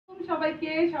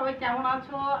সবাইকে, সবাই কেমন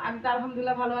আছো? আমি তো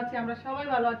আলহামদুলিল্লাহ ভালো আছি। আমরা সবাই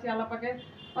ভালো আছি আল্লাহ পাকের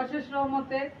অশেষ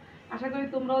রহমতে। আশা করি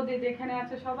তোমরাও যে যেখানে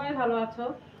আছো সবাই ভালো আছো।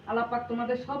 আল্লাহ পাক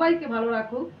তোমাদের সবাইকে ভালো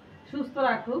রাখুক, সুস্থ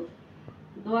রাখুক।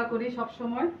 দোয়া করি সব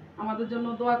সময় আমাদের জন্য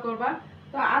দোয়া করবা।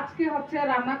 তো আজকে হচ্ছে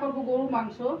রান্না করব গরু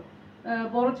মাংস।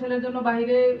 বড় ছেলের জন্য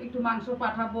বাইরে একটু মাংস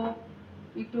পাঠাবো,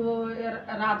 একটু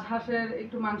রাজহাঁসের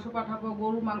একটু মাংস পাঠাবো,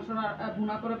 গরু মাংস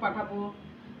ভুনা করে পাঠাবো,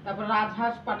 তারপর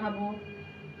রাজহাঁস পাঠাবো,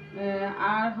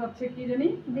 আর হচ্ছে কি জানি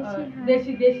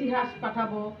দেশি দেশি হাঁস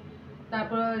পাঠাবো।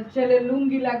 তারপর ছেলের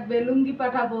লুঙ্গি লাগবে, লুঙ্গি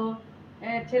পাঠাবো।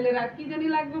 ছেলেরা কি জানি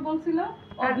লাগবে বলছিল,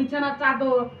 ও বিছানার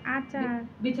চাদর, আচার,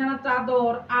 বিছানার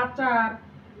চাদর, আচার,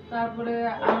 তারপরে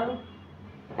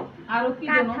আরো কি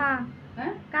জানো,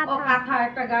 হ্যাঁ ও কাঁথা,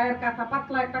 একটা গায়ের কাঁথা,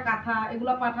 পাতলা একটা কাঁথা,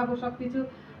 এগুলো পাঠাবো সবকিছু।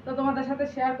 তো তোমাদের সাথে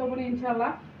শেয়ার করবো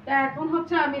ইনশাআল্লাহ। তা এখন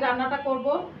হচ্ছে আমি রান্নাটা করব।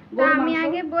 আমি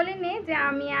আগে বলিনি যে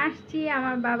আমি আসছি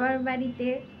আমার বাবার বাড়িতে।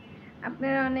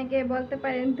 আপনারা অনেকে বলতে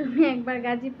পারেন তুমি একবার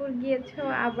গাজীপুর গিয়েছো,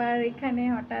 আবার এখানে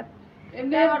হঠাৎ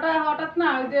এমনি হঠাৎ না,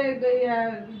 ওই যে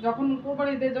যখন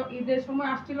কোরবানি ঈদের সময়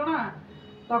আসছিল না,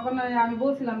 তখন আমি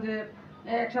বলছিলাম যে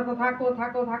একসাথে থাকো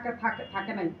থাকো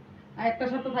থাকে নাই, একটা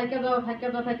সপ্তাহ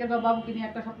থাইকা দাও বাবুকে নিয়ে,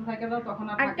 একটা সপ্তাহ থাইকা দাও, তখন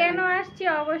আর কেন আসছি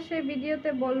অবশ্যই ভিডিওতে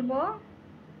বলবো।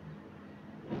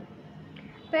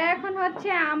 তো এখন হচ্ছে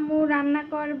আম্মু রান্না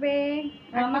করবে,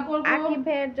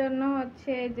 আকিবের জন্য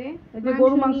হচ্ছে যে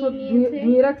গরু মাংস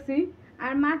ধুয়ে রাখছি।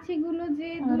 আর মাছিগুলো যে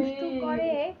দুষ্টু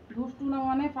করে, দুষ্টু না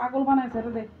মানে পাগল বানাইছে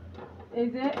রে দেখ।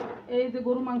 এই যে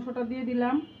গরু মাংসটা দিয়ে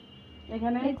দিলাম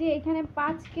এখানে। এই যে এখানে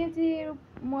 5 কেজির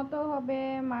মতো হবে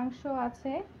মাংস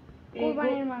আছে,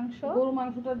 কুরবানির মাংস। গরু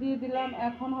মাংসটা দিয়ে দিলাম।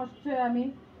 এখন হচ্ছে আমি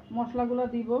মশলাগুলো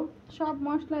দিব। সব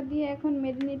মশলা দিয়ে এখন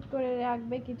ম্যারিনেট করে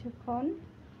রাখবে কিছুক্ষণ।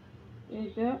 এই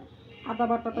যে আদা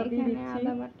বাটাটা দিয়ে দিচ্ছি,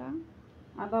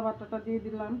 আদা বাটাটা দিয়ে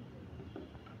দিলাম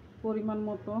পরিমাণ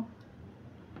মতো।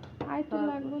 আর তো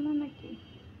লাগবে না নাকি?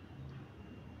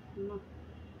 না,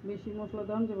 বেশি মশলা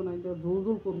দেওয়া যাবে না, এটা ঝোল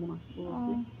ঝোল করবো না।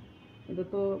 এটা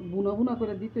তো বুনা বুনা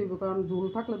করে দিতে হইব, কারণ ঝোল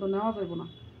থাকলে তো নেওয়া যাইব না।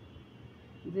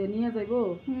 যে নিয়ে যাইব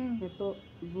তো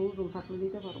ঝোল ঝোল থাকলে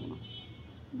দিতে পারবো না।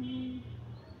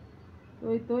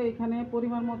 ওই তো এখানে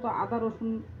পরিমাণ মতো আদা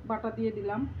রসুন বাটা দিয়ে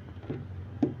দিলাম।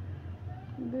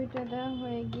 দুইটা দেওয়া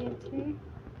হয়ে গিয়েছে,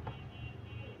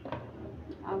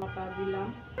 আদাটা দিলাম।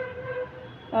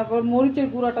 তারপর মরিচের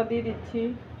গুঁড়াটা দিয়ে দিচ্ছি।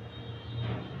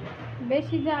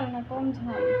 বেশি ঝাল না, কম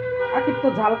ঝাল। আকিব তো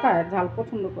ঝাল খায়, ঝাল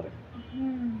পছন্দ করে,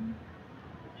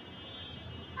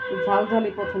 ঝাল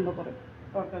ঝালই পছন্দ করে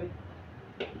তরকারি।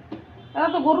 এরা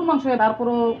তো গরুর মাংস,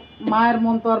 তারপরও মায়ের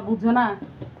মন তো আর বুঝে না,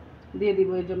 দিয়ে দিব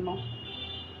এই জন্য।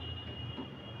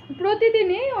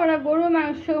 প্রতিদিনই ওরা গরুর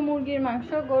মাংস, মুরগির মাংস,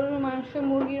 গরুর মাংস,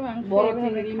 মুরগির মাংস, বড়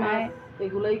চিংড়ি মাছ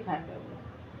এগুলাই খায়।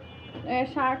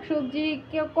 শাক সবজি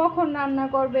কেউ কখন রান্না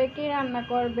করবে, কে রান্না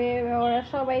করবে, ওরা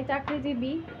সবাই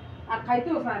চাকরিজীবী, আর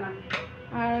খাইতেও চায় না,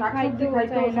 আর খাইতেও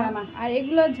চায় না। আর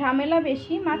এগুলো ঝামেলা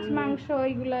বেশি, মাছ মাংস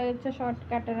এগুলো হচ্ছে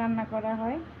শর্টকাটে রান্না করা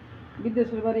হয়।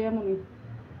 বিদেশের বাড়ি এমনই।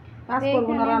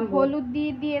 হলুদ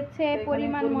দিয়ে দিয়েছে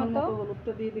পরিমাণ মতো,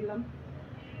 হলুদটা দিয়ে দিলাম।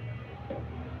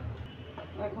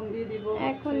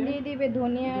 এখন দিয়ে দিবে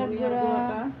ধনিয়ার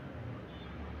গুঁড়া।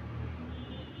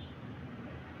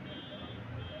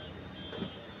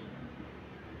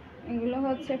 এগুলো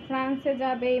হচ্ছে ফ্রান্সে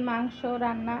যাবে এই মাংস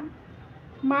রান্না।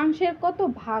 মাংসের কত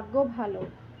ভাগ্য ভালো,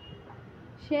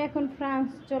 সে এখন ফ্রান্স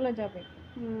চলে যাবে।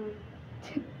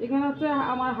 এখানে হচ্ছে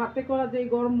আমার হাতে করা যে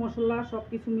গরম মশলা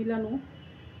সবকিছু মিলানো,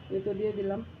 এটা দিয়ে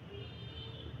দিলাম।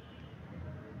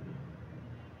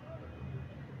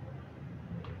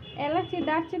 এলাচি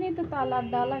দারচিনি তো তালার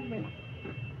দেওয়া লাগবে না,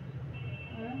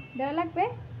 দেওয়া লাগবে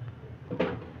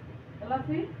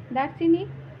এলাচি দারচিনি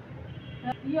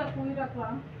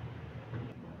রাখলাম।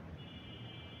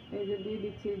 এই যে দিয়ে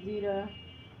দিচ্ছি জিরা,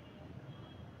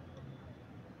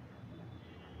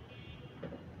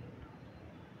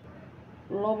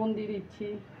 লবণ দিয়ে দিচ্ছি।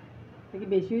 কি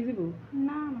বেশি হয়ে যাবো?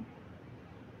 না,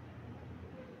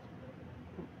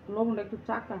 লবণটা একটু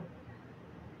চাকা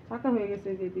চাকা হয়ে গেছে,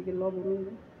 যেদিকে লবণ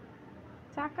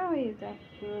চাকা হয়ে যায়।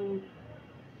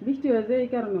 বৃষ্টি হয়ে যায় এই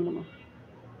কারণে মনে হয়।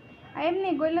 এমনি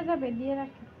গইলা যাবে, দিয়ে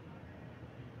রাখি।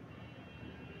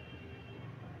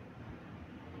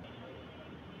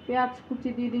 পেঁয়াজ কুচি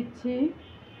দিয়ে দিচ্ছি।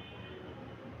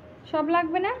 সব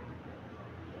লাগবে না,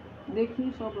 দেখি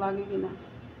সব লাগে কিনা,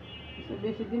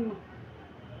 বেশি দিন না।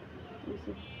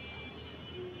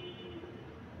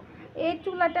 এই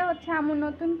চুলাটা হচ্ছে আমার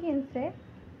নতুন কিনছে,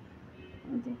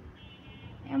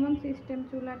 এমন সিস্টেম,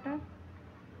 চুলাটা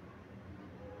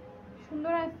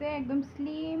সুন্দর আছে, একদম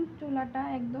স্লিম চুলাটা,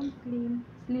 একদম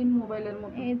স্লিম মোবাইলের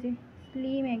মতো। এই যে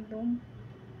স্লিম একদম।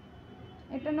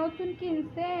 এটা নতুন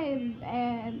কিনছে,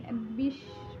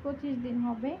 25 দিন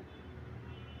হবে।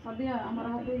 সাদিয়া আমার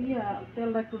হাতে ইয়া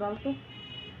তেলটা একটু ডাল তো,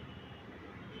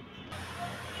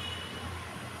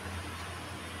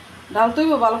 ডালতেই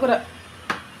ভালো করে।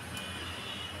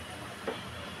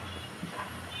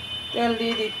 তেল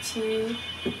দিয়ে দিচ্ছি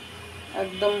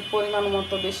একদম পরিমাণ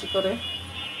মতো বেশি করে।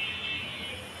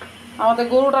 আমাদের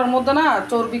গরুটার মধ্যে না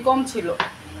চর্বি কম ছিল।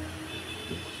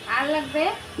 আর লাগবে?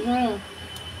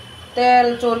 তেল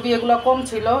চর্বি এগুলো কম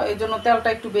ছিল, এই জন্য তেলটা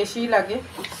একটু বেশিই লাগে।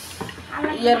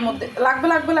 ইয়ের মধ্যে লাগবে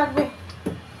লাগবে লাগবে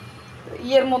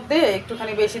ইয়ের মধ্যে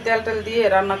একটুখানি বেশি তেল টেল দিয়ে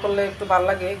রান্না করলে একটু ভালো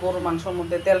লাগে। গরুর মাংসের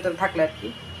মধ্যে তেল টেল থাকলে আর কি,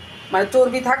 মানে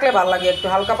চর্বি থাকলে ভালো লাগে, একটু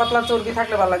হালকা পাতলা চর্বি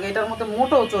থাকলে ভালো লাগে। এটার মধ্যে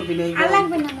মোটেও চর্বি নেই।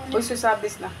 ওই সার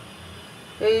দিস না,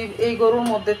 এই গরুর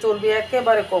মধ্যে চর্বি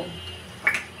একেবারে কম।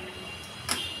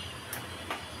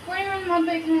 পরিমাণ মতো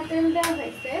এখানে তেল দেওয়া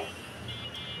হয়েছে।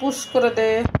 পুশ করে দে,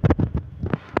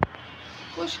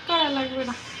 পুশ করা লাগবে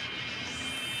না।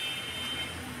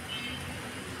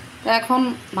 এখন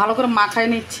ভালো করে মাখাই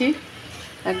নিচ্ছি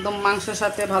একদম মাংসের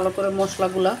সাথে ভালো করে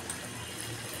মশলাগুলা।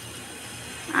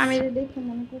 আমি দেখে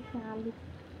মনে করছি আলু।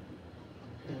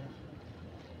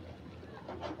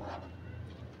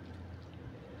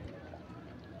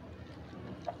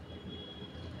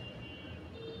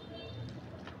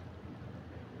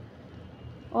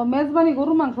 ও মেজবানি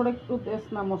গরুর মাংসটা একটু দেস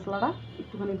না, মশলাটা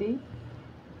একটুখানি দিই।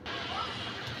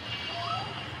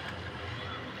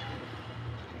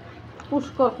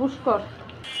 পুষ্কর পুষ্কর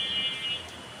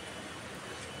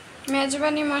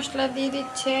মেজবানি মশলা দিয়ে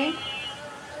দিচ্ছে।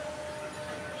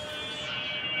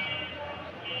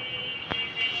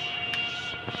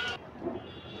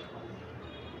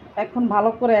 এখন ভালো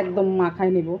করে একদম মাখাই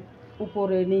নিব,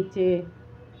 উপরে নিচে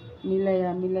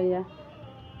মিলাইয়া মিলাইয়া।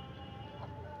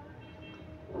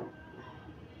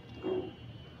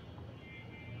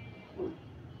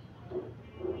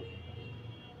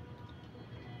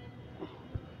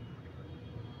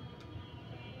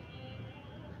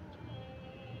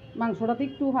 মাংসটাতে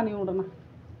একটু পানি ওঠে না,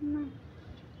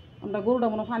 আমরা গরুটা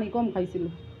মনে পানি কম খাইছিল,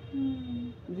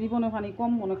 জীবনে পানি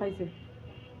কম মনে খাইছে।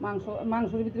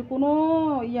 মাংসের ভিতরে কোনো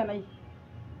ইয়া নাই।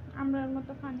 আমরা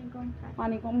মতো পানি কম খাই।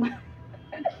 পানি কম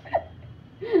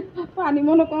পানি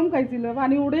মনে কম খাইছিল,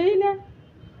 পানি উড়েই না।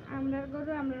 আমরা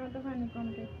গরু আমরা মতো পানি কম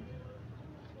খাইছি।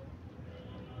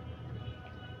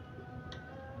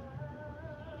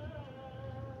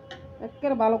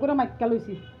 একেবারে ভালো করে মাইকা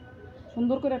লইছি,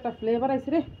 সুন্দর করে একটা ফ্লেভার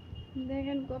আইছে রে।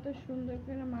 দেখেন কত সুন্দর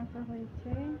করে মাখা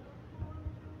হয়েছে,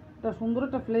 একটা সুন্দর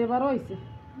একটা ফ্লেভারও আইছে।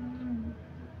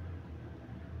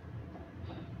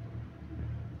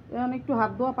 এখন একটু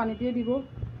হাত ধোয়া পানি দিয়ে দিব।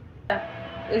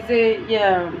 এই যে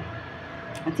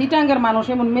চিটাঙ্গের মানুষ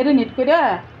এমন মেরিনেট করে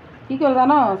কি করে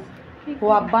জানোস,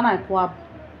 খোয়াব বানায়। খোয়াব,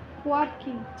 খোয়াব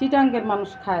কি? চিটাঙ্গের মানুষ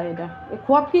খায় এটা। এই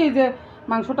খোয়াব কি, এই যে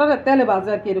মাংসটারে তেলে ভাজে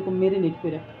আর কি, এরকম মেরিনেট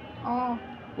করে,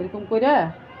 এরকম করে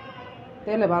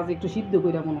তেলে ভাজে একটু সিদ্ধ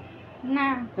করে মনে। না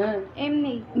হ্যাঁ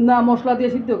এমনি না, মশলা দিয়ে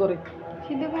সিদ্ধ করে।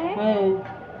 সিদ্ধ করে? হ্যাঁ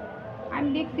আমি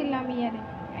দেখছিলাম ইয়ারে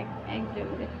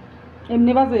একজনকে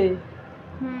এমনি ভাজে।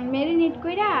 মেরিনেট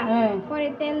কইরা হ্যাঁ পরে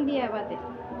তেল দিয়া বাদে।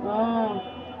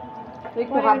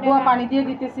 একটু হাত ধোয়া পানি দিয়ে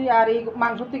দিতেছি, আর এই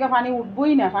মাংস থেকে পানি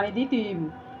উঠবই না, পানি দিতেই।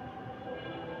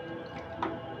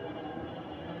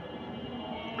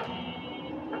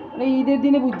 ঈদের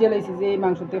দিনে বুঝে লাইছি যে এই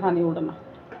মাংস থেকে পানি ওঠে না।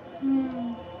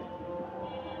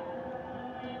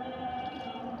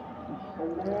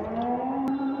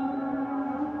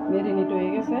 মেরিনেট হয়ে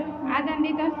গেছে। আদান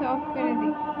দিতে অফ করে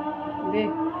দিই দে।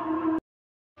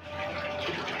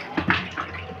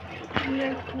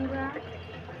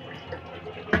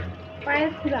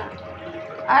 পায়ের খুরা,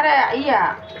 আরে ইয়া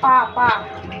পা পা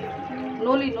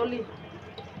নলি নলি,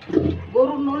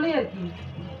 গরুর নলি আর কি।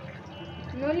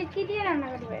 নলি কি দিয়ে রান্না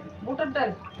করবেন? বুটের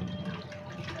ডাল,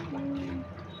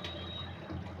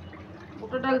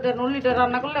 বুটের ডাল দিয়ে নলিটা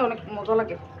রান্না করলে অনেক মজা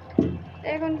লাগে।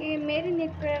 এখন কি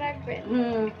মেরিনেট করে রাখবেন?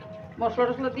 মশলা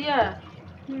টসলা দিয়া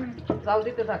জাল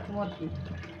দিতে থাকবো আর কি।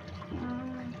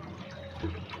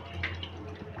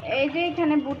 এই যে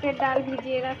এখানে বুটের ডাল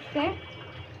ভিজিয়ে রাখছে,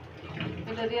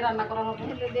 এটা দিয়ে রান্না করা হবে।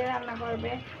 এটা দিয়ে রান্না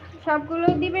করবে। সবগুলো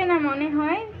দিবে না মনে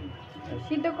হয়,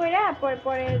 সিদ্ধ করে পরে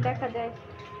পরে দেখা যায়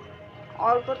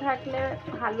অল্প থাকলে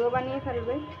হালুয়া বানিয়ে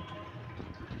ফেলবে।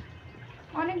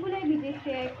 অনেকগুলোই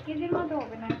ভিজেছে, 1 কেজির মতো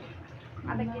হবে না,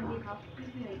 আধা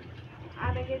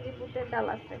কেজি বুটের ডাল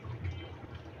আছে।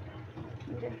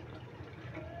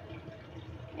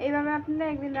 এইভাবে আপনারা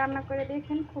একদিন রান্না করে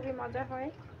দেখেন, খুবই মজা হয়।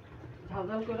 ঝাল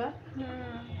ঝাল করে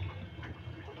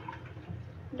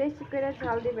বেশি করে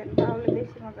ঝাল দিবেন, তাহলে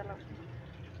বেশি মজা লাগবে।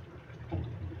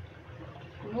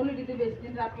 নলি দিতে বেশি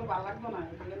দিন রাখলে ভালো লাগবে না,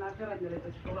 না চড়াই দিলে তো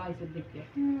ছোড়া আইসে দেখতে।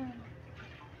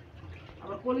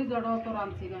 আবার কলিজাটাও তো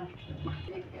রাঁধছি না।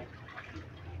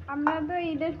 আমরা তো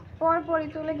ঈদের পর পরই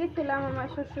চলে গেছিলাম আমার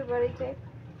শ্বশুর বাড়িতে,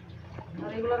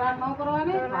 আর এগুলো রান্নাও করা হয়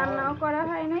না, তো রান্নাও করা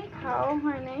হয় নাই, খাওয়াও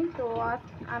হয় নাই। তো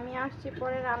আমি আসছি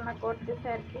পরে রান্না করতেছে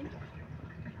আর কি।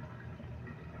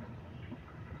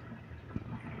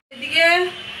 এদিকে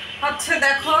হচ্ছে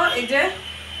দেখো, এই যে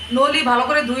নলি ভালো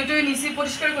করে ধুয়ে টুয়ে নিছি,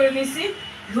 পরিষ্কার করে নিছি,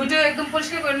 ধুয়ে একদম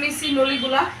পরিষ্কার করে নিছি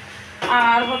নলিগুলা।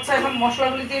 আর হচ্ছে এখন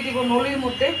মশলাগুলি দিয়ে দিব নলির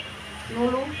মধ্যে,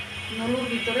 নলুর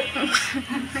ভিতরে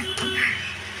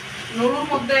নলুর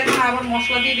মধ্যে এখন আবার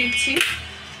মশলা দিয়ে দিচ্ছি।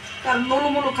 তার নলু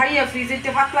মলু খাইয়া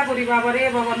ফ্রিজে পাতলা করি বাবা রে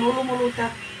বাবা, নলু মলুটা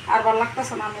আর ভালো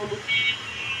লাগতেছে না নলু।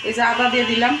 এই যে আদা দিয়ে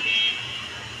দিলাম,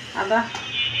 আদা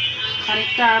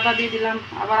খানিকটা আদা দিয়ে দিলাম।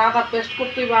 আবার আদা পেস্ট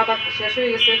করতে হইবে, আদা শেষ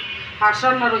হয়ে গেছে। হাঁস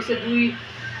রান্না রয়েছে,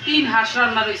 2-3 হাঁস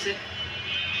রান্না রয়েছে।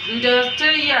 2টা হচ্ছে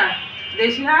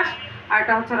দেশি হাঁস, আর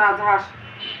একটা হচ্ছে রাজহাঁস।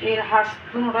 এই হাঁস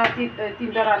দুটোটা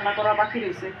 3টা রান্না করা বাকি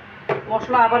রয়েছে,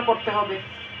 মশলা আবার করতে হবে।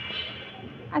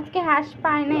 আজকে হাঁস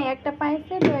পায় নাই, একটা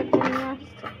পাইছে, তো একটা নিয়ে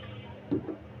আসছে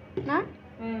না।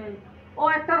 ও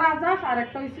একটা রাজহাঁস আর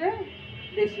একটা হচ্ছে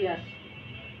দেশি হাঁস।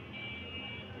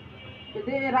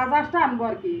 রাজহাঁসটা আনবো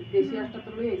আর কি, দেশি হাঁসটা তো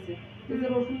লই আইছে। এই যে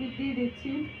রসুন দিয়ে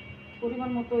দিচ্ছি পরিমাণ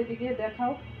মতো, ওইদিকে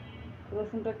দেখাও,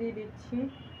 রসুনটা দিয়ে দিচ্ছি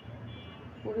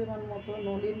পরিমাণ মতো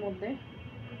নলির মধ্যে।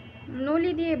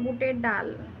 নলি দিয়ে বুটের ডাল,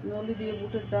 নলি দিয়ে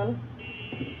বুটের ডাল।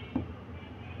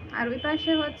 আর ওই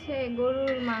পাশে হচ্ছে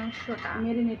গরুর মাংসটা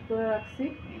মেরিনেট করে রাখছি।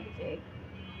 এই যে,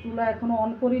 চুলা এখনো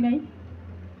অন করি নাই,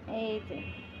 এই যে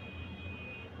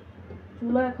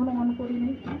চুলা এখনো অন করি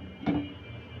নাই।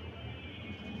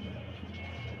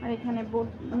 আর এখানে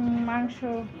মাংস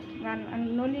রান্না,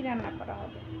 নলি রান্না করা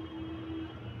হবে।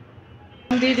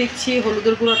 দিয়ে দিচ্ছি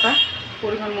হলুদের গুঁড়োটা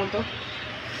পরিমাণ মতো,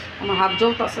 আমার হাত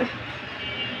জ্বলতেছে।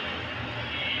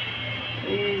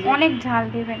 অনেক ঝাল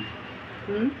দিবেন,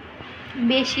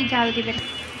 বেশি ঝাল দিবেন।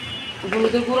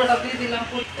 হলুদের গুঁড়োটা দিয়ে দিলাম।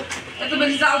 এত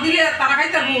বেশি জাল দিলে তারা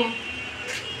খাইতে পারবো?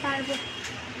 পারবো,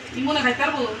 মনে খাইতে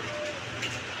পারবো?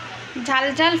 ঝাল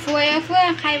ঝাল ফুয়ে ফুয়ে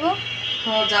খাইবো।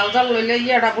 জাল জাল লইলে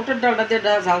বুটের ডালটা দিয়ে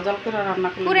জাল জাল করে রান্না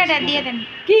করলে পুরোটা দিয়ে দেন।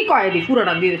 কি কয় দি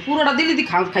পুরোটা দিয়ে, পুরোটা দিলে দি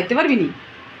খাইতে পারবি নি?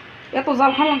 এত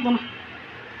জাল খাওয়া লাগতো না,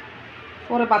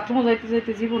 পরে বাথরুমে যাইতে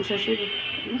যাইতে জীবন শেষ হইবে।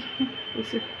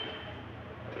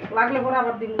 লাগলে পরে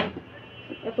আবার দিব।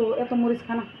 এত এত মরিচ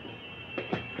খানা,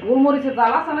 গোলমরিচের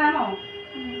জাল আছে না? এনো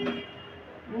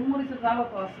গোলমরিচের জালও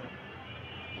তো আছে।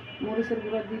 মরিচের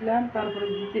গুঁড়া দিলাম, তারপরে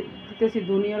দিতেছি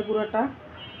ধনিয়ার গুঁড়াটা।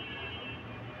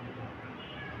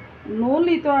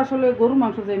 নলি তো আসলে গরু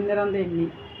মাংস যেমনি রান্ধে এমনি।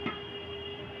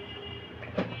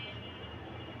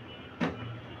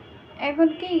 এখন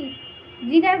কি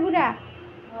জিরার গুঁড়া?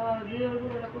 জিরার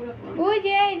গুঁড়াটা করে ওই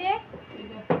যে এই যে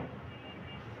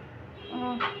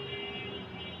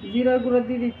জিরার গুঁড়া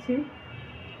দিয়ে দিচ্ছি।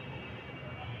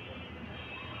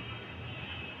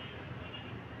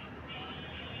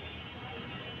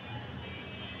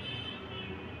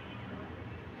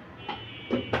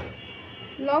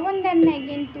 লবণ দেন নাই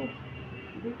কিন্তু।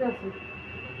 দিতে আছে,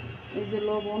 এই যে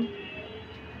লবণ,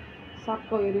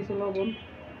 সাক্কা হয়ে গেছে লবণ।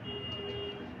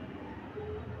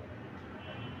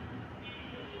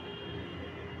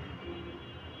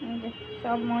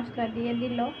 সব মশলা দিয়ে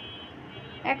দিল।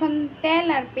 এখন তেল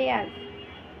আর পেঁয়াজ,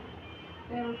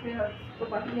 তেল পেঁয়াজ তো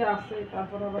বাকি আছে,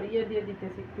 তারপর আবার দিয়ে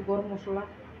দিতেছি একটু গরম মশলা,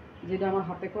 যেটা আমার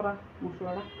হাতে করা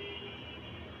মশলাটা।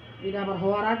 এটা আবার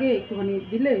হওয়ার আগে একটুখানি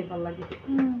দিলে ভালো লাগে।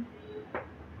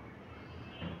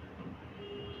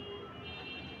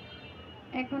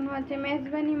 এখন হচ্ছে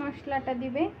মেজবানি মশলাটা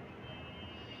দিবে।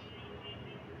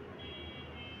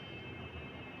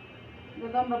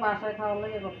 আমরা বাসায় খাওয়ার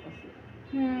লাগে করতেছি।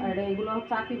 আর এইগুলো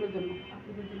হচ্ছে আকিবের জন্য,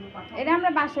 এটা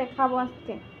আমরা বাসায় খাবো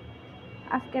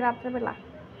আজকে রাত্রেবেলা।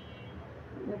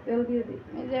 তেল দিয়ে দিই,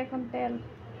 এই যে এখন তেল,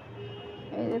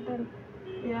 এই যে তেল,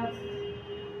 পেঁয়াজ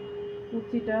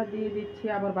কুচিটা দিয়ে দিচ্ছি,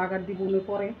 আবার বাগার দিব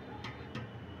পরে।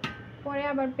 পরে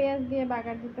আবার পেঁয়াজ দিয়ে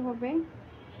বাগার দিতে হবে।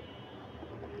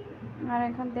 আর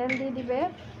এখন তেল দিয়ে দিবে।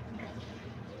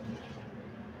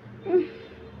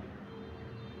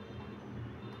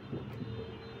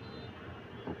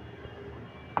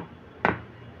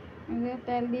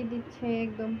 তেল দিয়ে দিচ্ছে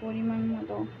একদম পরিমাণ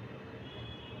মতো।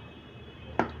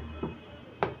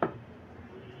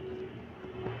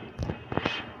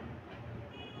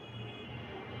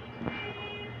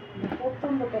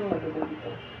 প্রচন্ড তেল লাগে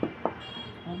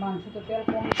মাংসতে, তেল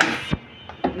কম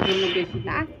এই জন্য বেশি।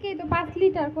 আজকে তো 5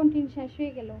 লিটার কন্টিনিউ শেষ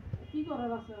হয়ে গেল। কি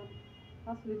করার আছে,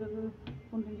 5 লিটার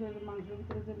কন্টিনিউ মাংসের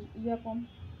ভিতরে যে কম।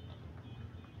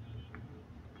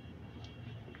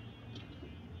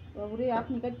 তারপরে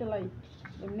আপনি কাটতে লাই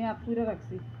এমনি আত পুরে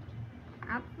রাখছি।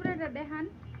 আত পুরেটা দেখান।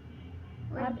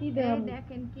 ওই আর কি এই দেব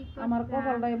দেখেন কি করছে, আমার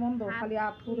কপালটাই মন্দ, হাত খালি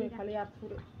আতপুরে পুইরা। খালি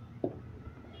আতপুরে।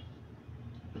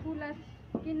 ফুলার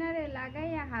কিনারে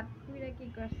লাগাইয়া হাত পুইরা কি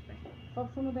করছে।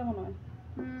 সবসময় তেমন হয়।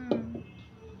 হুম।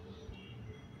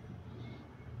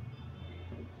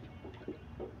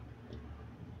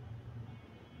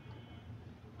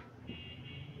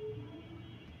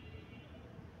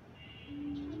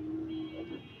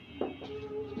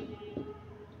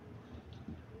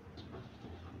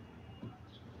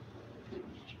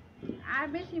 আর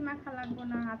বেশি মাখা লাগবো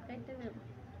না, হাত কাটতে যাবো।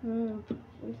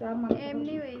 ওই চার মাস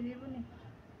এমনি হয়ে যাবো না।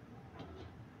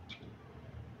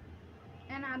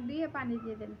 হাত দিয়ে পানি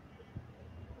দিয়ে দেন।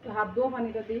 হাত ধোয়া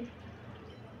পানিটা দিই।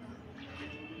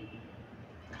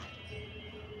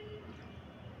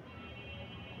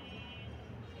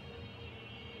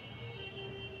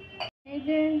 এই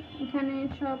যে এখানে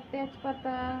সব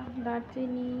তেজপাতা,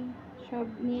 দারচিনি সব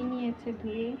নিয়ে নিয়েছে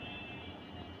ধুয়ে।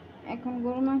 এখন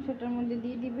গরু মাংসটার মধ্যে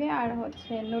দিয়ে দিবে, আর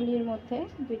হচ্ছে নলির মধ্যে,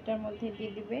 দুইটার মধ্যে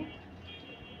দিয়ে দিবে।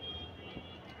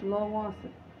 লবণ আছে,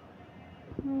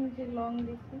 যে লং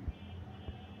দিছে,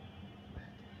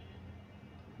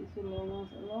 কিছু লবণ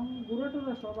আছে, লবণ গুঁড়ো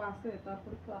টুড়ো সব আছে,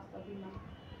 তারপর একটু আস্তা দিলাম।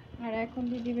 আর এখন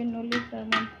দিয়ে দিবে নলিটার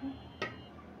মধ্যে।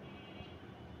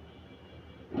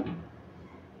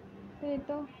 এই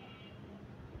তো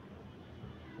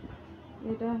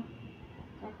এটা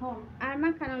এখন আর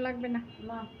মাখানো লাগবে না।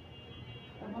 না,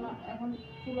 এখন এখন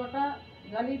চুলাটা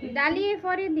জ্বালিয়ে দিই। ডালিয়ে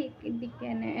পরে দিকে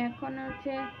নে, এখন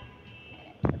হচ্ছে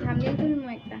থামলে তুলমু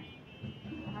একটা।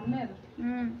 সামনের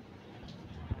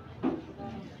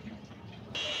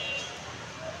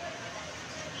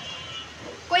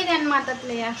কই দেন মাথাত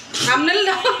লইয়া সামনের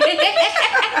না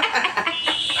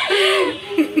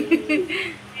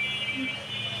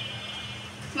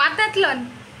মাথাত লন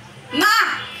না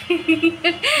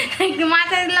একটু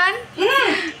মাথাত লন।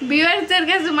 ভিউয়ার্সদের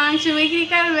কাছে মাংস বিক্রি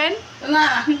করবেন না,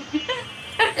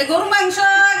 গরু মাংস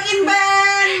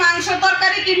কিনবেন, মাংস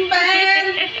তরকারি কিনবেন,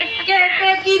 কে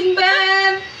কে কিনবেন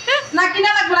না,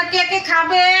 কিনা লাগবে না, কে কে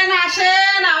খাবেন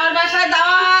আসেন আমার বাসায়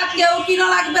দাওয়াত, কেউ কিনা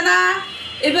লাগবে না,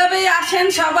 এভাবেই আসেন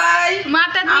সবাই।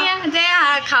 মাথা দিয়ে যে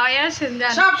খাওয়াই আসেন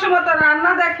জান। সব সময় তো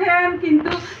রান্না দেখেন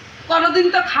কিন্তু কোনোদিন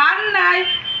তো খান নাই,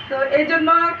 তো এই জন্য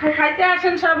খাইতে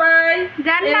আসেন সবাই।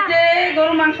 জান এই না। যে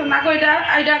গরু মাংস না গো, এটা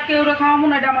এটা কেউ রে খাওয়াবো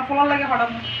না, এটা আমার ফলার লাগে হঠাৎ,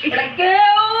 এটা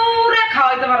কেউ রে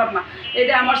খাওয়াইতে পারব না,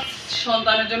 এটা আমার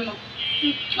সন্তানের জন্য,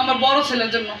 আমার বড় ছেলের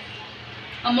জন্য।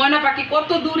 আর ময়না পাখি কত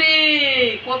দূরে,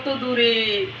 কত দূরে,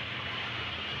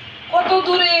 কত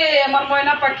দূরে আমার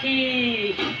ময়না পাখি।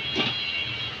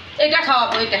 এটা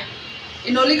খাওয়াবো, এটা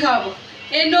এই নলি খাওয়াবো,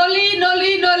 এই নলি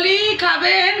নলি নলি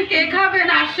খাবেন, কে খাবেন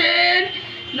আসেন,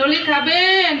 নলি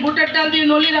খাবেন, বুটের ডাল দিয়ে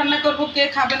নলি রান্না করবো, কে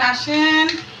খাবেন আসেন।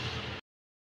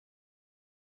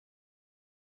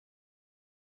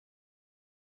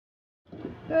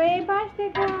 তো এই পাশ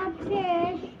থেকে হচ্ছে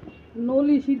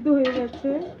নলি সিদ্ধ হয়ে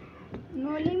গেছে,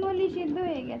 নলি মলি সিদ্ধ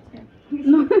হয়ে গেছে।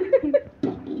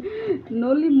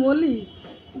 নলি মলি।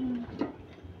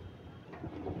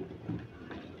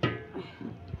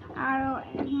 আর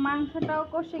মাংসটাও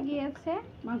কষে গিয়েছে।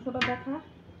 মাংসটা দেখা,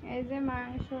 এই যে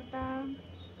মাংসটা,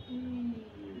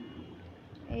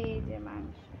 এই যে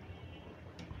মাংস,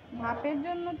 ভাপের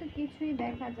জন্য তো কিছুই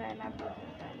দেখা যায় না, বোঝা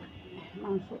যায় না।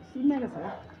 মাংস সিমে গেছে।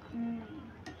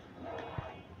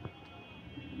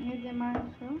 এই যে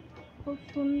মাংস খুব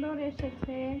সুন্দর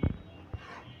এসেছে,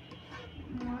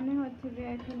 মনে হচ্ছে যে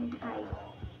এখনই খাই,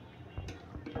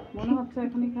 মনে হচ্ছে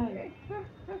এখনই খাই।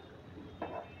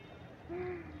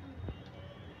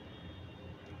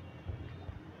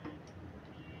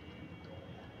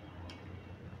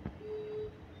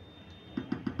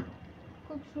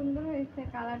 খুব সুন্দর হয়েছে,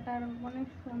 কালারটার অনেক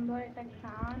সুন্দর, এটা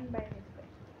ঘ্রাণ বেরিয়েছে।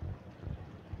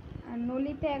 আর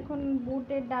নলিতে এখন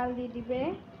বুটের ডাল দিয়ে দিবে,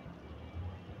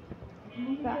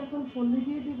 এখন ফলি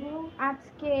দিয়ে দিব।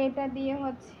 আজকে এটা দিয়ে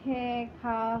হচ্ছে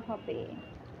খাওয়া হবে।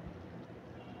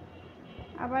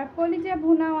 আবার কলিজা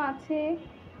ভুনাও আছে,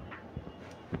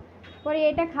 পরে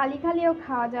এটা খালি খালিও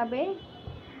খাওয়া যাবে।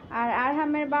 আর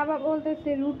আরহামের বাবা বলতেছে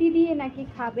রুটি দিয়ে নাকি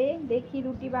খাবে, দেখি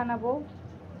রুটি বানাবো।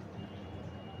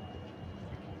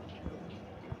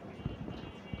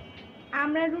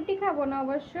 আমরা রুটি খাবো না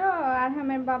অবশ্য,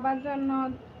 আরহামের বাবার জন্য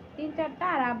 3-4টা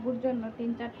আর আব্বুর জন্য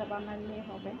 3-4টা বানালে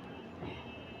হবে।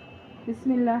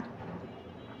 বিসমিল্লাহ,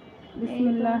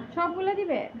 বিসমিল্লাহ, সবগুলো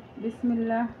দিবে।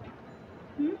 বিসমিল্লাহ,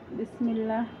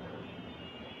 বিসমিল্লাহ,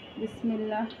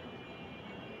 বিসমিল্লাহ,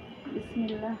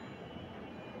 বিসমিল্লাহ,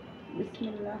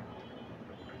 বিসমিল্লাহ,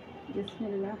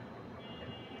 বিসমিল্লাহ,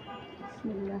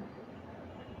 বিসমিল্লাহ,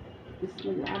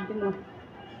 বিসমিল্লাহ। আর দিন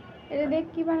এটা দেখ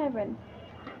কি বানাবেন,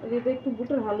 এটা একটু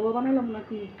বুটের হালুয়া বানাইলাম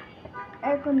নাকি,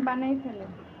 এখন বানাই ফেলে।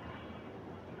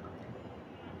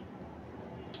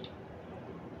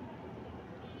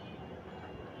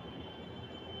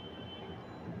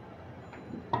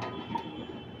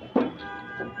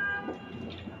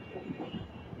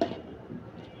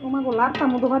 গো লাটটা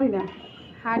মতো পারি না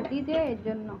হাড্ডি দে এর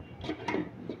জন্য।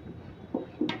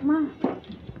 মা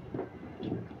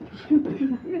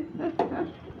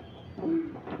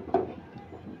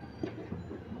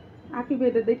আকি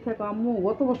বেটে দেখে তো আম্মু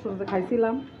গত বছর যে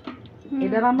খাইছিলাম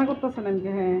এটা রান্না করতেছেন নাকি?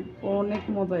 হ্যাঁ অনেক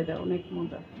মজা, এটা অনেক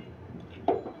মজা।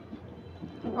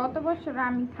 গত বছর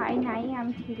আমি খাই নাই,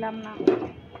 আমি ছিলাম না।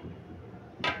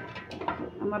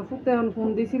 আমার ফুতে এখন ফোন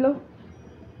দিছিল,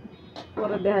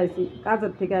 পরে দেখাইছি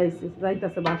কাজের থেকে আইছি,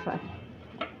 যাইতেছে বাসায়।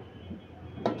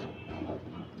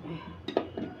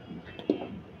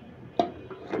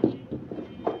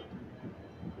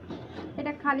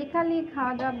 এটা খালি খালি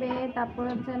খাওয়া যাবে, তারপর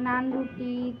হচ্ছে নান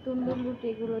রুটি, তন্দুর রুটি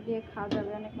এগুলো দিয়ে খাওয়া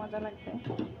যাবে, অনেক মজা লাগবে।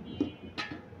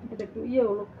 এটা একটু ইয়ে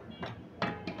হলো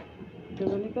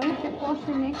দেবনিকা,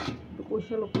 কষে নে, একটু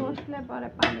কষে লোক কষলে পরে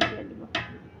পানি দিয়ে দিব।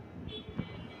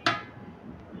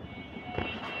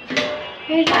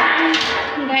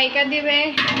 গায়িকা দিবে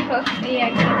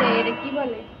এটা কি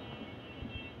বলে,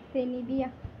 সেনি দিয়া,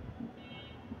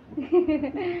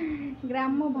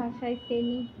 গ্রাম্য ভাষায়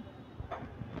সেনি।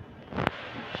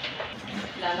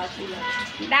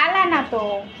 ডালা না তো,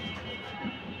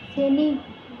 সেনি।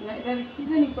 এটার কি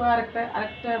জানি তো,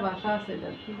 আরেকটা ভাষা আছে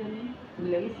এটার কি জানি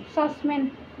ভুলে গেছি। সসম্যান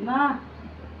না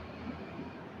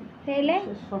তাইলে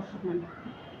সবসময়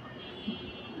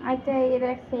আচ্ছা,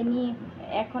 এরা সেনি,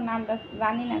 এখন আমরা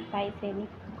জানি না তাই সেনি।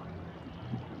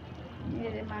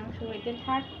 এই যে মাংস হইতে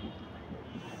থাক,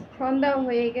 সন্ধ্যাও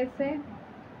হয়ে গেছে।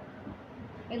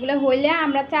 এগুলো হইলে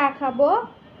আমরা চা খাবো,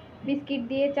 বিস্কিট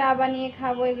দিয়ে চা বানিয়ে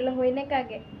খাবো, এগুলো হইলে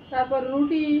কাগে। তারপর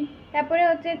রুটি, তারপরে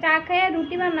হচ্ছে চা খেয়ে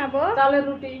রুটি বানাবো। চালের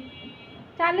রুটি।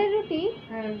 চালের রুটি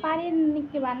হ্যাঁ পারি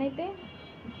নাকি বানাইতে?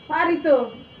 পারি তো।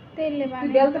 তেলে তুই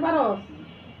বানাই, বেলতে পারোস?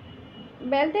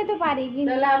 বেলতে তো পারি,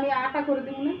 কিন্তু তাহলে আমি আটা করে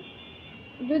দিব না?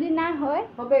 যদি না হয়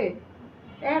হবে,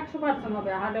 100%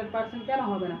 হবে, 100% কেন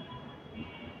হবে না?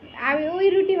 আমি ওই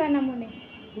রুটি বানাবো না।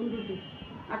 কোন রুটি?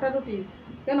 আটা রুটি?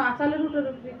 কেন আচালের রুটি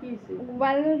কি হয়েছে?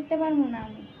 বানাতে পারবো না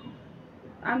আমি।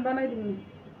 আমি বানাই দিব।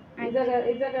 এই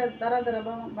জায়গায় দাঁড়া দাঁড়া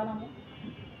বানাবো।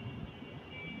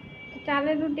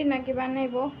 চালের রুটি নাকি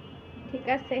বানাইবো? ঠিক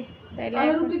আছে তাইলে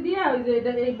চালের এখন রুটি দিয়া ওই যে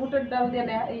এটা এই বুটের ডাল দিয়ে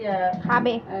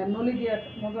খাবে। নলি দিয়ে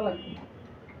মজা লাগবে।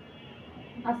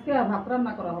 আজকে আর ভাত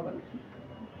রান্না করা হবে না।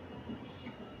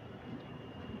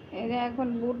 এটা এখন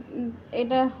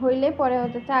এটা হইলে পরে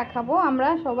হচ্ছে চা খাবো আমরা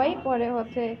সবাই, পরে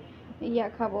হচ্ছে ইয়া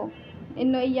খাবো,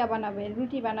 ইয়া বানাবে,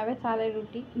 রুটি বানাবে, চালের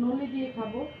রুটি। নলি দিয়ে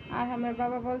খাবো। আর আমার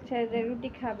বাবা বলছে যে রুটি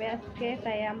খাবে আজকে,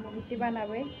 তাই আম্মু রুটি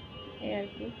বানাবে, এই আর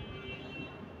কি।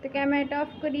 তো ক্যামেরাটা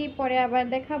অফ করি, পরে আবার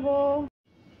দেখাবো।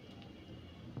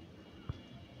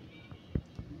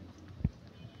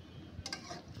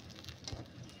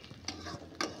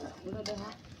 ওটা দেখা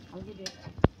আলগি দিয়ে।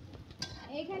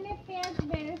 এখানে পেঁয়াজ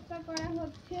বেরেস্তা করা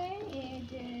হচ্ছে, এই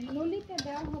যে নলিতে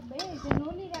দেওয়া হবে, এই যে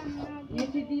নলি রান্না,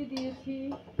 মেথি দিয়ে দিয়েছি,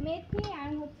 মেথি আর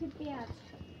হচ্ছে পেঁয়াজ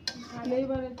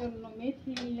ফ্লেভারের জন্য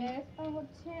মেথি বেরেস্তা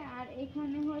হচ্ছে। আর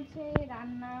এখানে হচ্ছে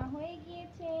রান্না হয়ে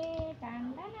গিয়েছে,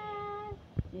 টানটানা।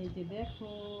 এই যে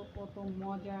দেখো কত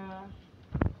মজা।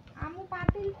 আমু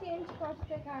পাতিল চেঞ্জ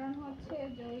করছে, কারণ হচ্ছে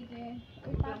যে ওই যে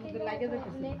ওই পাতিল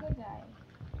লেগে যায়।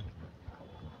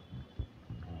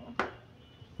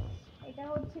 এটা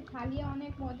হচ্ছে খালি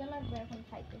অনেক মজা লাগবে এখন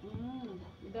খাইতে।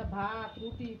 এটা ভাত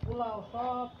রুটি পোলাও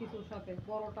সব কিছুর সাথে,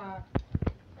 পরোটা,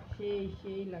 সেই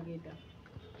সেই লাগে এটা।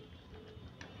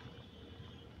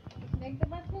 দেখতে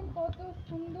পাচ্ছেন কত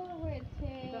সুন্দর হয়েছে,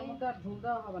 এটার মধ্যে আর ঝোল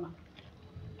দেওয়া হবে না।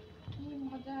 কি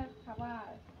মজার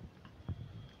খাবার।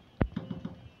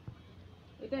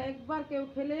 এটা একবার কেউ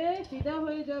খেলে ফিদা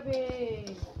হয়ে যাবে।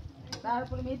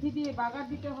 তারপরে মেথি দিয়ে বাগার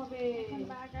দিতে হবে।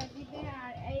 বার্গার দিবে।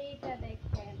 আর এইটা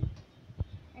দেখেন,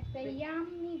 একটা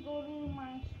ইয়াম্মি গরুর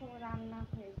মাংস রান্না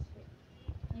হয়েছে।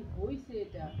 কি হইছে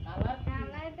এটা? কালার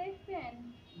কালার দেখছেন?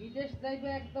 বিদেশ যাইবে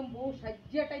একদম বউ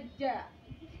সাজ্জা টাজ্জা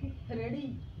রেডি।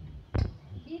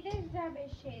 বিদেশ যাবে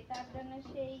সে, তার জন্য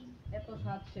সেই এত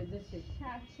স্বাদ সেজেছে।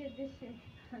 স্বাদ সেজেছে।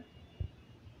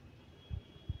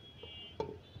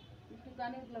 একটু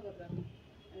কানে উঠলা কথা।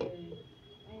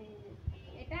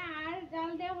 এটা আর জাল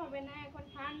দেওয়া হবে না, এখন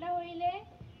ঠান্ডা হইলে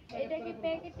এটাকে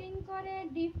প্যাকেটিং করে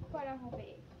ডিপ করা হবে,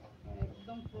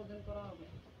 একদম ফ্রোজেন করা হবে,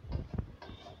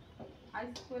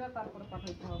 আইস করে তারপরে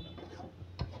পাঠাইতে হবে।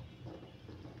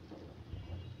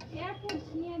 এয়ারপোর্ট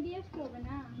নিয়ে দিয়ে আসতে হবে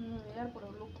না? এরপরে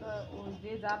লোকটা ওই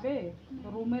যে যাবে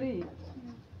রুমেরই,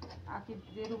 আকি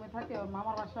যে রুমে থাকে ওর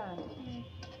মামার বাসায়,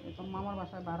 এখন মামার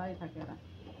বাসায় ভাড়াই থাকে এরা।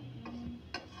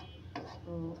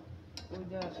 তো ওই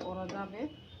যে ওরা যাবে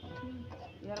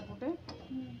এয়ারপোর্টে,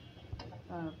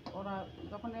 আর ওরা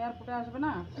যখন এয়ারপোর্টে আসবে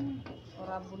না,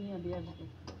 ওরা আব্বু নিয়ে দিয়ে আসবে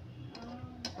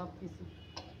সব কিছু।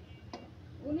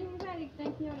 19 তারিখটা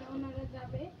কি ওনারা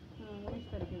যাবে? 19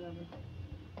 তারিখে যাবে।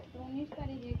 তো 19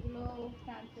 তারিখ এগুলো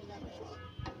ফ্রান্সে যাবে।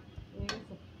 হয়ে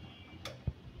গেছে।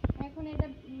 এখন এটা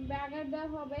বাগার দেওয়া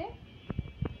হবে।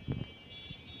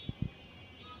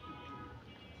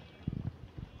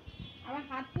 আবার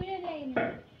হাত পুড়ে লেন না,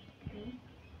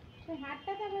 সে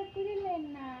হাতটা আবার পুড়ে লেন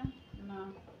না। না,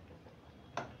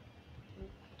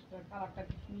 কালারটা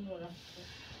কি সুন্দর আসছে।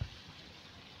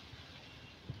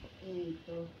 এই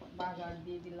তো বাগার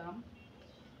দিয়ে দিলাম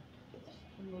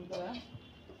সুন্দর করে।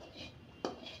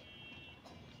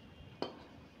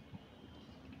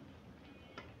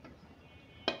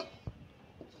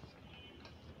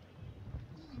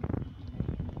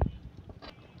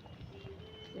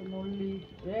 নল্লি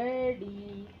রেডি,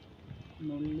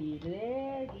 নল্লি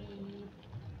রেডি।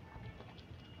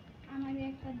 আমার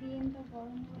একটা দিন তো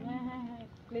গরম করে। হ্যাঁ হ্যাঁ হ্যাঁ,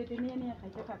 প্লেটে নিয়ে নিয়ে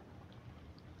খাইতে থাক।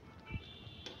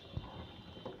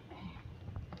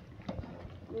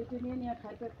 প্লেটে নিয়ে নিয়ে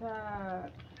খাইতে থাক।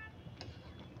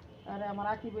 আরে আমার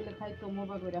আকি বলে খাইতো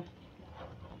মজা করে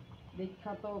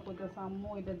দেখা তো কইতেছে আম্মু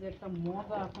এটা যে একটা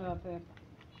মজা আছে আছে,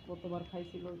 কতবার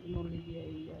খাইছিল নল্লি দিয়ে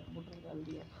এই বুটের ডাল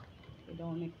দিয়ে, এটা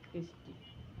অনেক টেস্টি।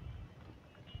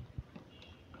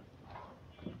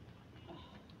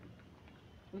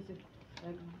 বুঝছে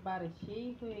একবারে সেই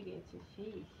হয়ে গেছে,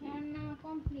 সেই রান্না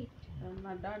কমপ্লিট।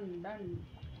 রান্না ডান ডান।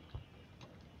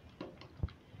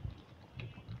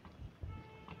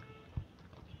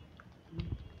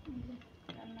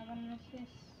 রান্না বান্না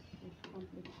শেষ।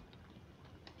 কমপ্লিট।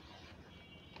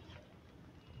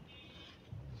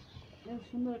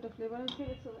 সুন্দর একটা ফ্লেভার এসে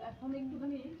গেছে। এখন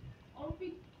একটুখানি অল্প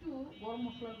একটু গরম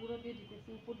মশলা গুঁড়ো দিয়ে দিতেছি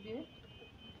উপর দিয়ে,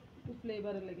 একটু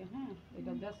ফ্লেভারের লেগে। হ্যাঁ,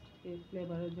 এটা জাস্ট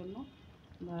ফ্লেভারের জন্য।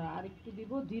 আর একটু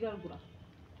দিব জিরার গুঁড়া।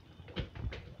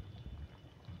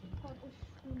 কত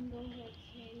সুন্দর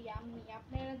হয়েছে, ইয়াম্মি।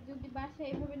 আপনারা যদি বাসায়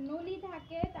এভাবে নলি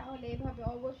থাকে তাহলে এভাবে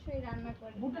অবশ্যই রান্না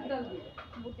করবেন। বুটের ডাল দিয়ে,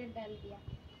 বুটের ডাল দিয়া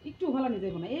একটু ভালো নিয়ে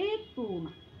যাবো না, একটু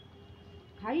না,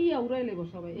 খাইয়া উড়াই লেবো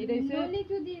সবাই। এটা হচ্ছে নলি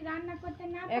যদি রান্না করতে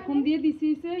না এখন পারেন দিয়ে দিছি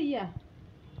হচ্ছে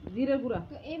জিরার গুঁড়া।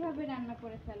 তো এইভাবে রান্না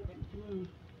করে ফেলবেন।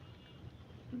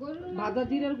 গরুর ভাজা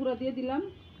জিরার গুঁড়া দিয়ে দিলাম।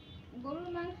 গরুর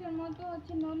মাংসের মতো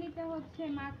হচ্ছে নলিটা হচ্ছে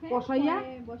মাখায় কষাইয়া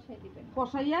বসাই দিবেন।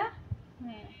 কষাইয়া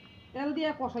হ্যাঁ, তেল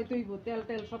দিয়া কষাইতে হইব, তেল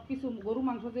টেল সব কিছু গরু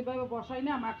মাংস যেভাবে বসাই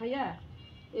না মাখাইয়া,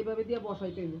 এইভাবে দিয়ে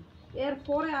বসাইতে হইব।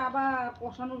 এরপরে আবার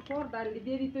কষানোর পর ডালটি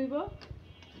দিয়ে দিতে হইব,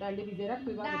 ডালটি ভিজে রাখতে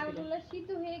হইব। ডালগুলো সিদ্ধ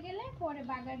হয়ে গেলে পরে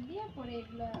বাগার দিয়ে পরে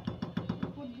এগুলো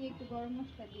উপর দিয়ে একটু গরম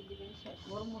মশলা দিয়ে দিবেন। শেষ।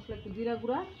 গরম মশলা একটু জিরা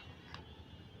গুঁড়া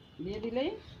দিয়ে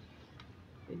দিলেই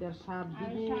এটার স্বাদ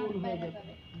দ্বিগুণ হয়ে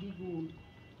যাবে, দ্বিগুণ।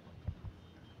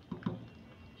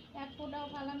 এক ফোঁটাও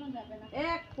ফালানো যাবে না,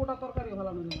 এক ফোঁটা তরকারি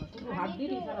ভালো যাবে না, শুধু হাত দিয়ে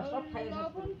দিই সারা সব খাইয়ে শেষ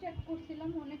লবণ করবো। চেক করছিলাম,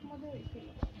 অনেক মজা হয়েছিল।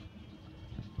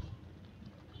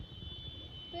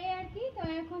 তো এই আর কি। তো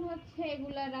এখন হচ্ছে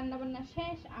এগুলা রান্না বান্না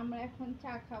শেষ, আমরা এখন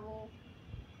চা খাবো।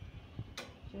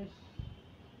 শেষ।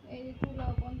 এই যে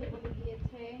চুলাও বন্ধ করে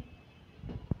দিয়েছে,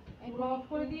 চুলা অফ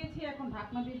করে দিয়েছি, এখন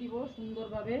ঢাকনা দিয়ে দিব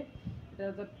সুন্দরভাবে।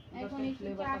 এখন একটু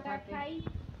চাটা খাই।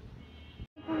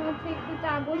 এখন হচ্ছে একটু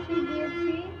চা বসিয়ে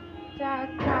দিয়েছি,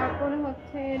 চা করে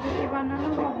হচ্ছে রুটি বানানো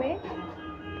হবে।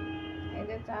 এই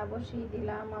যে চা বসিয়ে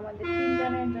দিলাম আমাদের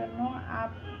তিনজনের জন্য,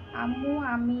 আম্মু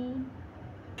আমি।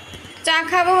 চা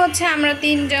খাবো হচ্ছে আমরা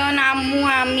তিনজন, আম্মু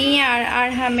আমি আর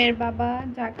আরহামের বাবা।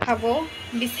 চা খাবো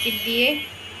বিস্কিট দিয়ে।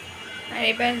 আর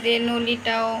এবার দিয়ে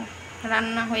নলিটাও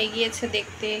রান্না হয়ে গিয়েছে,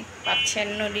 দেখতে পাচ্ছেন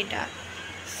নলিটা।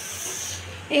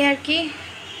 এই আর কি।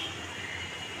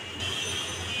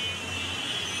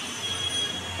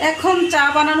 এখন চা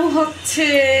বানানো হচ্ছে,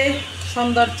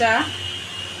 সুন্দর চা।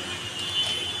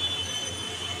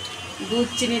 দুধ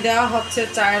চিনি দেওয়া হচ্ছে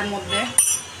চায়ের মধ্যে।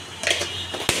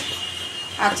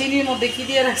 আর চিনির মধ্যে কি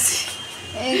দিয়ে রাখছি?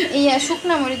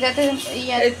 শুকনা মরিচ, যাতে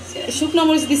শুকনো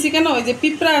মরিচ দিছি কেন? ওই যে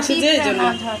পিঁপড়া আসে যে, এই জন্য।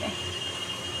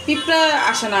 পিঁপড়া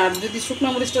আসে না, আর যদি শুকনো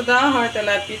মরিচটা দেওয়া হয়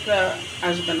তাহলে আর পিঁপড়া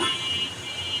আসবে না।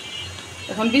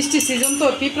 এখন বৃষ্টির সিজন তো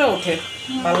পিঁপড়া ওঠে,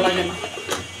 ভালো লাগে না।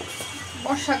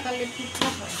 বর্ষাকালে পিঁপড়া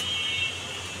হয়।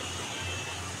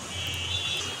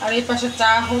 আর এই পাশে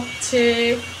চা হচ্ছে,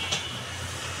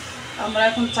 আমরা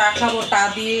এখন চা খাবো টা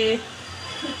দিয়ে।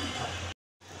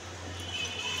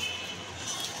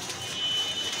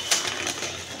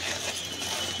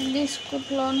 বিস্কুট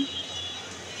লন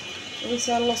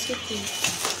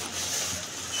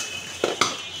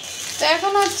তো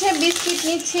এখন হচ্ছে বিস্কিট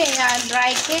নিচ্ছে, আর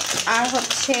ড্রাই কেক, আর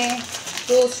হচ্ছে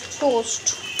টোস্ট।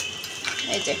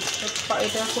 এই যে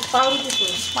এটা হচ্ছে পাউরুটি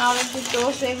টোস্ট। পাউরুটি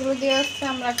টোস্ট, এগুলো দিয়ে হচ্ছে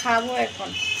আমরা খাবো এখন।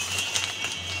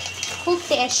 খুব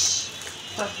টেস্ট।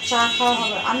 চা খাওয়া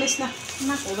হবে, আনিস না,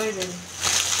 না ওরাই যাবে।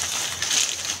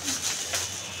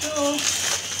 তো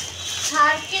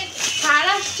সার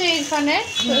আসছে এখানে,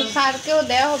 তো সারকেও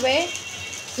দেওয়া হবে।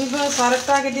 তুই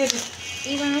সারেরটা আগে দিয়ে দে।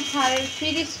 এইখানে সারের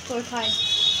ফ্রিজ কোথায়?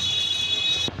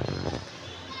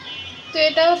 তো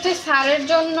এটা হচ্ছে সারের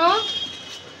জন্য,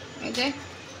 এই যে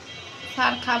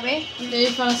সার খাবে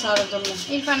এইখানে সারের জন্য।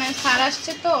 এখানে সার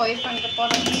আসছে, তো এখানটা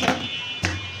পরে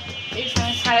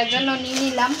এখানে সারের জন্য নিয়ে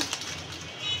নিলাম।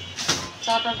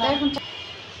 চাটা এখন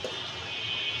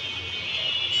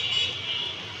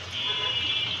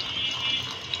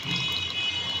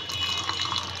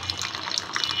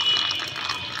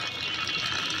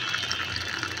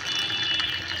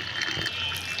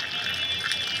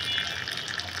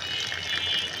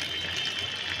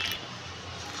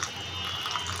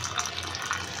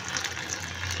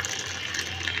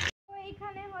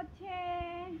এখানে হচ্ছে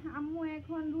আম্মু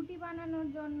এখন রুটি বানানোর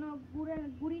জন্য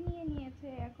গুড়ি নিয়ে নিয়েছে।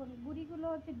 এখন গুড়িগুলো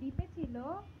হচ্ছে ডিপে ছিল,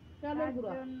 চালের তার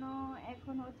গুঁড়া জন্য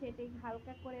এখন হচ্ছে এটাকে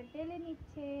হালকা করে টেলে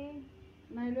নিচ্ছে।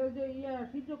 নাইলে ওই যে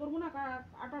সিদ্ধ করবো না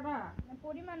আটাটা,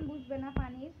 পরিমাণ বুঝবে না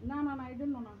পানির। না না না এই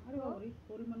জন্য না। আরে বাবারে,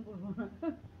 পরিমাণ করবো না।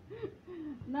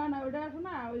 না না ওটা আছে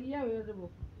না, ওই হয়ে যাবো,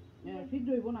 সিদ্ধ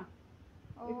হইব না।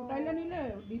 একটু টাইলে নিলে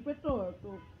ডিপের তো একটু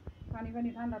পানি পানি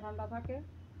ঠান্ডা ঠান্ডা থাকে,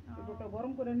 একটু ওটা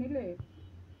গরম করে নিলে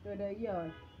তো এটা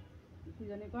হয়, কি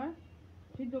জানি কয়,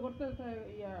 সিদ্ধ করতে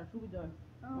সুবিধা হয়,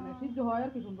 মানে সিদ্ধ হয়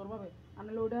আর কি সুন্দরভাবে।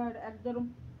 আনলে ওটা একদম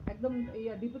একদম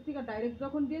ডিপের থেকে ডাইরেক্ট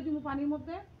যখন দিয়ে দিব পানির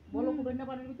মধ্যে, বলো ফুটাই না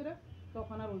পানির ভিতরে,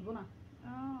 তখন আর হইব না।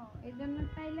 এই জন্য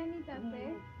টাইলে নিতেছে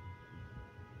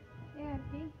আর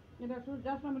কি। এটা শুধু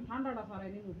জাস্ট আমি ঠান্ডাটা ছাড়াই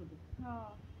নিব শুধু।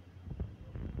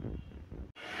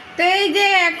 তো এই যে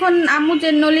এখন আম্মু যে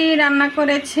নলি রান্না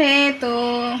করেছে, তো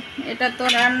এটা তো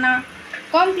রান্না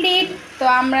কমপ্লিট। তো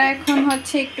আমরা এখন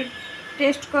হচ্ছে একটু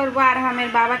টেস্ট করব, আরহামের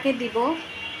বাবাকে দিব।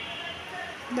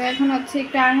 তো এখন হচ্ছে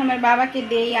একটু আরহামের বাবাকে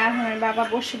দেই, আরহামের বাবা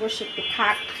বসে বসে একটু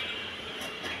খাক,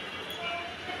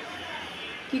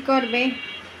 কি করবে,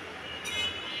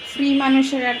 ফ্রি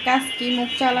মানুষের আর কাজ কি মুখ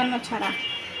চালানো ছাড়া।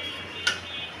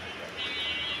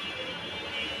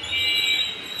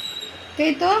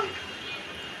 তাই তো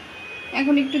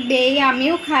এখন একটু দেই,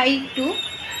 আমিও খাই একটু,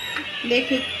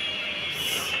 দেখি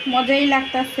মজাই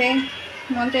লাগতেছে,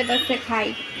 মন চাইতেছে খাই,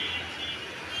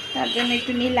 তার জন্য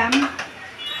একটু নিলাম।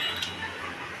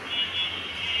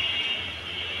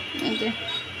 এই যে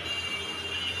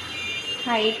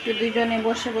খাই একটু দুজনে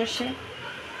বসে বসে।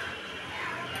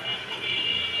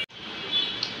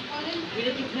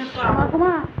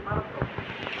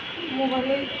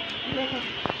 মোবাইলে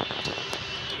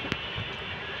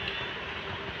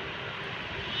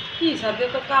কি সাথে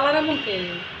তো কালার এমন কে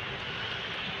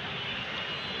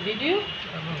ভিডিও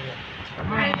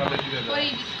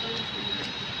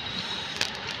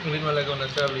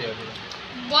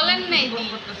বলেন নাই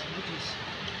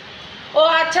ও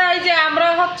আচ্ছা, এই যে আমরা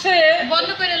হচ্ছে বন্ধ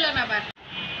করে এলেন আবার,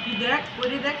 কি দেখ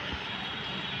করি দেখ।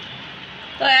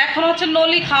 তো এখন হচ্ছে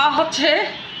নলি খাওয়া হচ্ছে,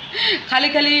 খালি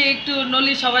খালি একটু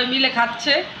নলি সবাই মিলে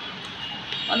খাচ্ছে,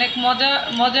 অনেক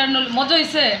মজার নলি। মজা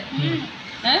হয়েছে?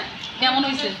 হ্যাঁ কেমন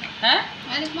হয়েছে? হ্যাঁ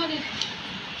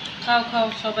খাও খাও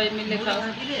সবাই মিলে খাও।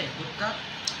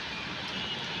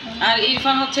 আর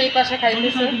ইরফান হচ্ছে এই পাশে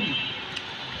খাইতেছে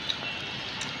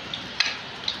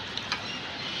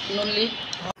নলি।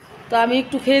 তো আমি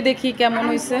একটু খেয়ে দেখি কেমন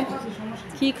হয়েছে।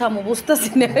 কি খামো বুঝতেছি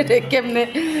না কেমনে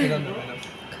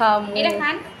খামো।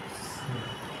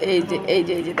 এই যে এই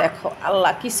যে এই যে দেখো,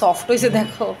 আল্লাহ কি সফট হয়েছে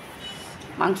দেখো,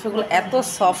 মাংসগুলো এত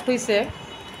সফট হয়েছে,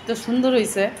 এত সুন্দর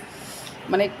হয়েছে,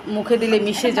 মানে মুখে দিলে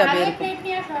মিশে যাবে এরকম।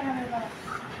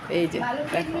 এই যে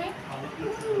দেখো,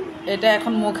 এটা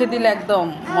এখন মুখে দিলে একদম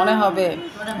মনে হবে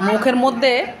মুখের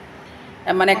মধ্যে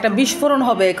মানে একটা বিস্ফোরণ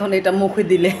হবে এখন এটা মুখে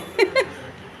দিলে।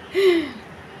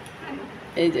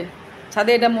 এই যে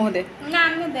ছাদে এটা মুখ দে,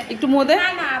 একটু মুখ দে।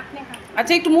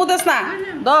 আচ্ছা একটু মুখ দেস না,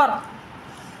 ধর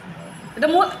এটা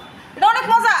মুখ, এটা অনেক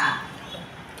মজা।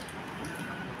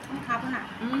 খাবো না,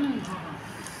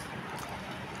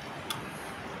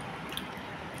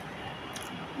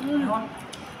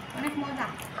 অনেক মজা,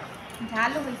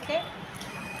 ঝালও হয়েছে,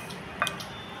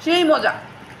 সেই মজা,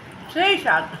 সেই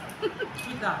স্বাদ।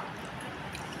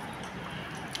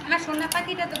 আমার সোনা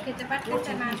পাখিটা তো খেতে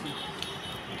পারতেছে না,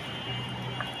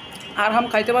 আর হাম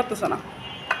খাইতে পারতেছে না,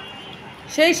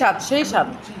 সেই স্বাদ সেই স্বাদ।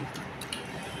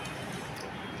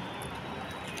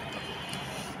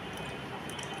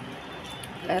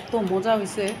 এত মজা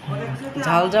হয়েছে,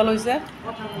 ঝাল ঝাল হয়েছে।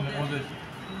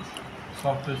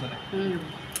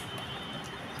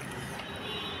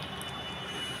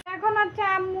 এখন হচ্ছে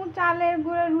আম্মু চালের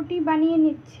গুঁড়ো রুটি বানিয়ে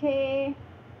নিচ্ছে।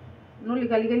 নলি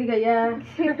গালি গালি গাইয়া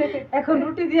এখন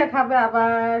রুটি দিয়ে খাবে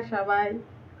আবার সবাই।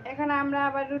 এখন আমরা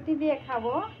আবার রুটি দিয়ে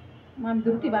খাবো। আমি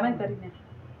রুটি বানাই পারি না।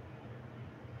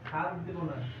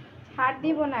 ছাড়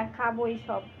দিব না, খাবোই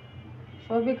সব।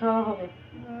 সবই খাওয়া হবে।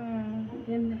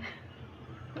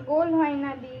 গোল হয়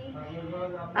না দি।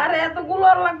 আরে এতগুলো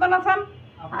আর লাগবে না সাম,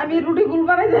 আমি রুটি গুল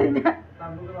বানাই যাই না।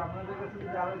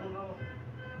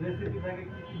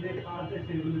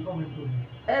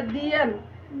 দিয়েন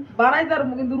বানাই তার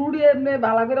কিন্তু রুটি এমনি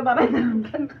ভালো করে বানাই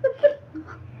তার।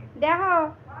 দেখো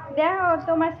দেখো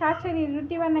তোমার শাশুড়ি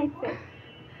রুটি বানাইছে।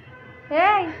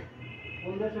 এই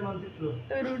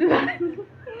রুটি বানাই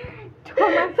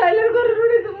তোমার চাইলের করে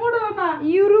রুটি তো মোড়ো না,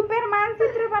 ইউরোপের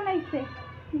মানচিত্র বানাইছে।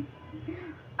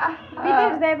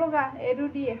 বিদেশ যাইবো গা এই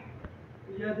রুটি।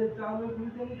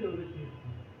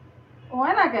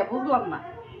 হয় না কে বুঝলাম না।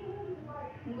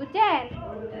 বুঝছেন?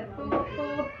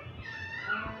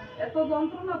 এত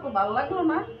যন্ত্রণা তো ভালো লাগলো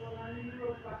না,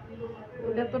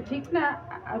 এটা তো ঠিক না।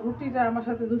 আর রুটিটা আমার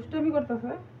সাথে দুষ্টমি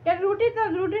করতেছে। রুটি তো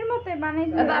রুটির মতোই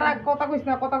বানাইছে। তারা কথা কইস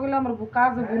না, কথা কইলে আমার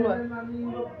কাজে ভুল হয়।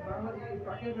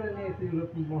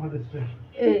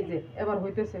 এই যে এবার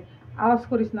হইতেছে, আওয়াজ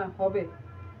করিস না, হবে।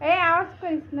 এই আওয়াজ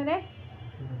করিস না রে।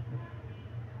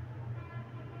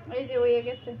 এই যে হয়ে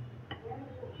গেছে।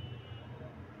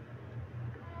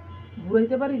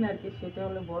 ঘুরাইতে পারি না আর কি, সেটা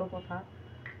হলে বড় কথা।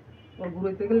 ওর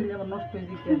ঘুরাইতে গেলে আবার নষ্ট হয়ে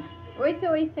যেতে। ওইছে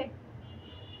ওইছে,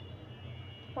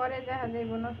 পরে দেখা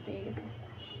যাইব নষ্ট হয়ে গেছে।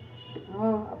 ও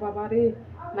বাবা রে,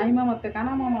 নাই মামাতে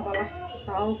কানা মামা বাবা,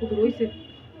 তাও খুব রইছে।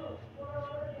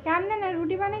 কেমনে না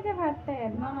রুটি বানাইতে পারতেন?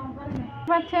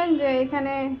 পাচ্ছেন যে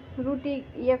এখানে রুটি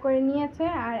ইয়ে করে নিয়েছে,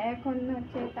 আর এখন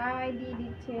হচ্ছে তাওয়ায় দিয়ে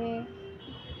দিচ্ছে।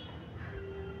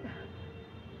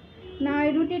 না ওই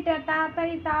রুটিটা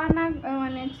তাড়াতাড়ি তাওয়া না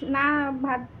মানে না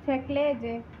ভাত সেকলে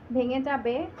যে ভেঙে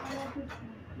যাবে।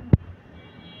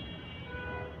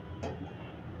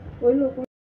 ওই লোক